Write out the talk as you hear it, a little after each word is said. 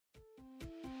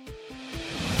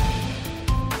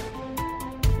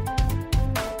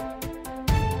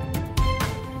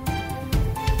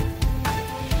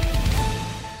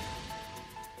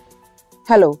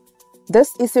Hello,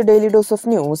 this is your daily dose of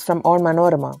news from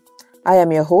Onmanorama. I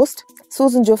am your host,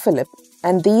 Susan Jo Philip,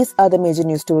 and these are the major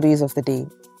news stories of the day.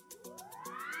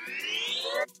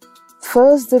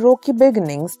 First, the rocky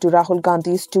beginnings to Rahul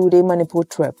Gandhi's two-day Manipur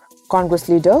trip. Congress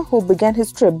leader, who began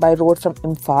his trip by road from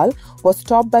Imphal, was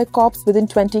stopped by cops within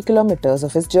 20 kilometers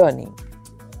of his journey.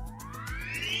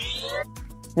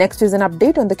 Next is an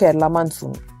update on the Kerala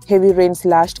monsoon. Heavy rains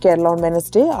lashed Kerala on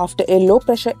Wednesday after a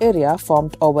low-pressure area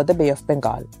formed over the Bay of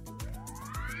Bengal.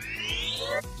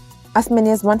 As many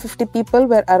as 150 people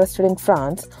were arrested in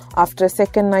France after a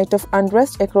second night of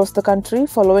unrest across the country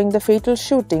following the fatal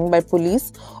shooting by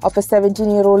police of a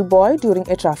 17-year-old boy during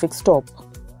a traffic stop.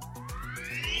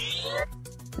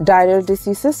 Diarrheal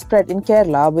diseases spread in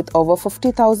Kerala with over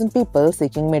 50,000 people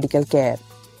seeking medical care.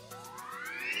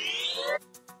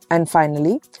 And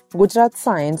finally, Gujarat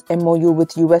signs MOU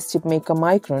with US chipmaker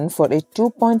Micron for a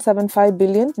 $2.75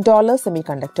 billion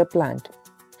semiconductor plant.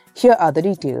 Here are the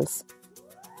details.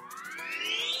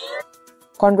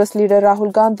 Congress leader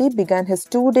Rahul Gandhi began his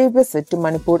two-day visit to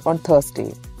Manipur on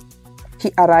Thursday.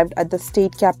 He arrived at the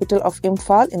state capital of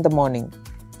Imphal in the morning.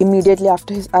 Immediately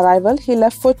after his arrival, he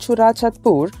left for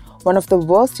Churachandpur, one of the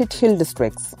worst-hit hill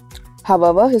districts.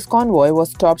 However, his convoy was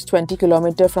stopped 20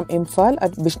 km from Imphal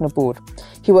at Bishnupur.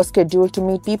 He was scheduled to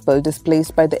meet people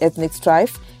displaced by the ethnic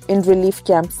strife in relief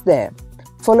camps there.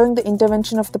 Following the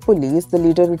intervention of the police, the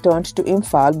leader returned to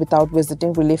Imphal without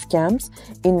visiting relief camps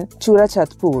in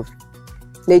Churachandpur.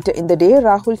 Later in the day,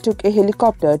 Rahul took a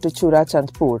helicopter to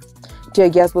Churachandpur. Tear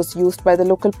gas was used by the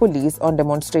local police on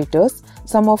demonstrators,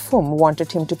 some of whom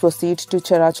wanted him to proceed to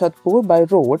Churachandpur by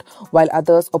road, while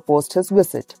others opposed his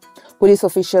visit. Police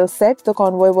officials said the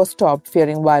convoy was stopped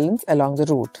fearing violence along the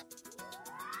route.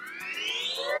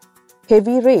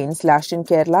 Heavy rains lashed in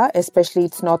Kerala, especially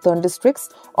its northern districts,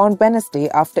 on Wednesday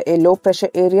after a low-pressure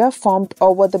area formed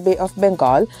over the Bay of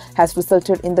Bengal has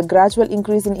resulted in the gradual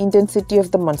increase in intensity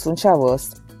of the monsoon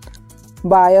showers.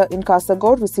 Bayer in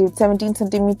Kasaragod received 17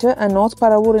 cm and North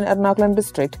Paravur in Ernakulam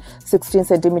district 16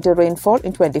 cm rainfall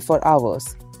in 24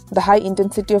 hours. The high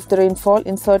intensity of the rainfall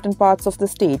in certain parts of the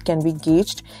state can be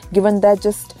gauged given that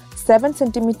just 7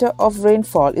 cm of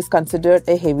rainfall is considered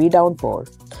a heavy downpour.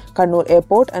 Kannur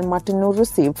Airport and Mattanur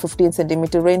received 15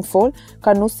 cm rainfall,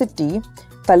 Kannur City,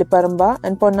 Taliparamba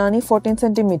and Ponnani 14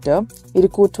 cm,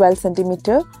 Irikkur 12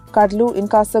 cm, Kadlu in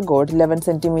Kasaragod 11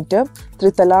 cm,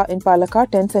 Tritala in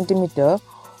Palakkad 10 cm,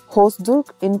 Hosdurg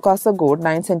in Kasaragod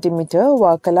 9 cm,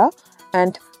 Vakala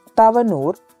and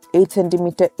Tavanur 8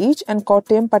 cm each, and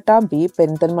Kottayam, Pattambi,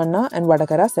 Perintalmanna and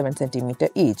Vadakara 7 cm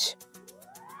each.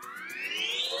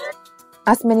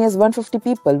 As many as 150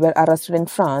 people were arrested in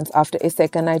France after a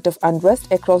second night of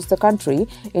unrest across the country,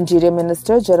 Interior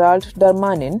Minister Gerald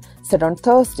Darmanin said on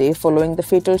Thursday following the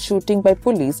fatal shooting by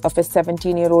police of a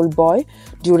 17-year-old boy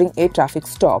during a traffic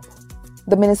stop.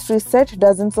 The ministry said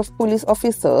dozens of police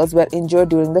officers were injured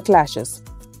during the clashes.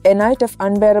 A night of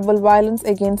unbearable violence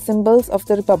against symbols of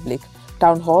the Republic.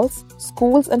 Town halls,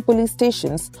 schools and police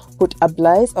stations put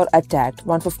ablaze or attacked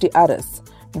 150 arrests,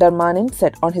 Darmanin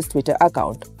said on his Twitter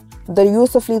account. The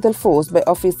use of lethal force by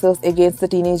officers against the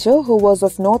teenager, who was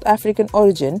of North African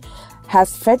origin,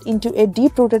 has fed into a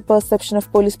deep-rooted perception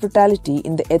of police brutality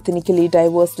in the ethnically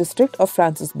diverse district of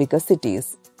France's biggest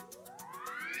cities.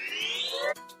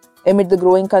 Amid the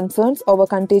growing concerns over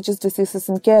contagious diseases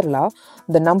in Kerala,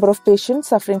 the number of patients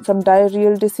suffering from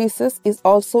diarrheal diseases is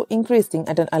also increasing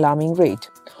at an alarming rate.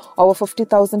 Over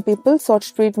 50,000 people sought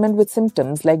treatment with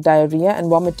symptoms like diarrhea and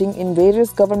vomiting in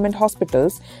various government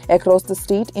hospitals across the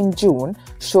state in June,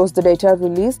 shows the data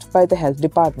released by the Health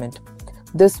Department.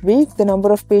 This week, the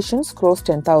number of patients crossed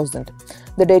 10,000.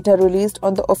 The data released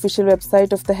on the official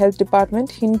website of the Health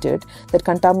Department hinted that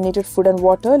contaminated food and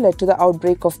water led to the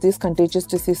outbreak of these contagious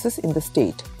diseases in the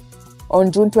state.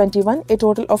 On June 21, a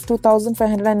total of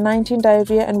 2,519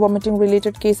 diarrhea and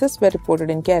vomiting-related cases were reported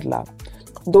in Kerala.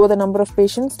 Though the number of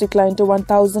patients declined to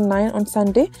 1,009 on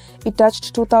Sunday, it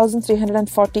touched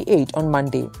 2,348 on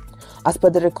Monday. As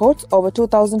per the records, over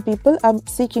 2,000 people are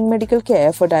seeking medical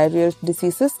care for diarrheal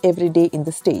diseases every day in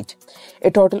the state.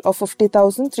 A total of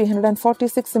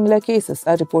 50,346 similar cases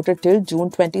are reported till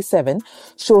June 27,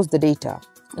 shows the data.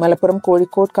 Malappuram,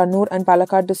 Kozhikode, Kannur and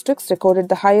Palakkad districts recorded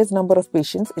the highest number of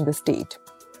patients in the state.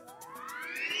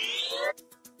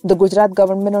 The Gujarat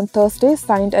government on Thursday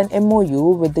signed an MOU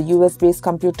with the US-based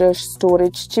computer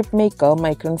storage chip maker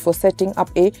Micron for setting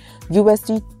up a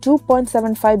USD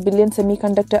 $2.75 billion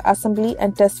semiconductor assembly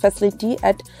and test facility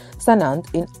at Sanand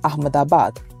in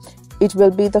Ahmedabad. It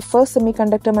will be the first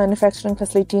semiconductor manufacturing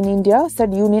facility in India,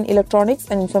 said Union Electronics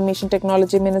and Information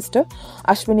Technology Minister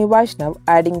Ashwini Vaishnav,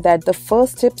 adding that the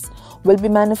first chips will be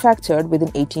manufactured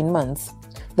within 18 months.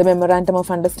 The Memorandum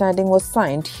of Understanding was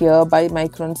signed here by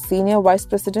Micron's Senior Vice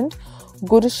President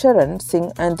Gurusharan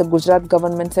Singh and the Gujarat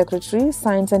Government Secretary,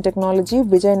 Science and Technology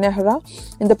Vijay Nehra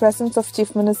in the presence of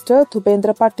Chief Minister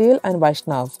Bhupendra Patel and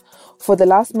Vaishnav. For the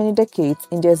last many decades,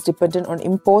 India is dependent on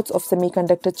imports of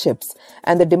semiconductor chips,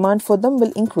 and the demand for them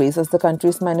will increase as the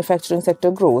country's manufacturing sector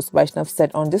grows, Vaishnav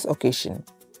said on this occasion.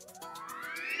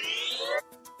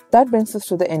 That brings us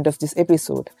to the end of this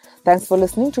episode. Thanks for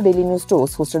listening to Daily News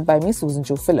Dose, hosted by me, Susan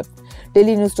Jo Philip.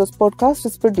 Daily News Dose podcast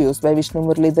is produced by Vishnu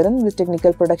Muralidharan with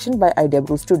technical production by Idea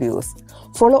Brew Studios.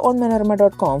 Follow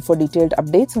Onmanorama.com for detailed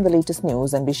updates on the latest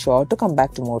news and be sure to come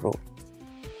back tomorrow.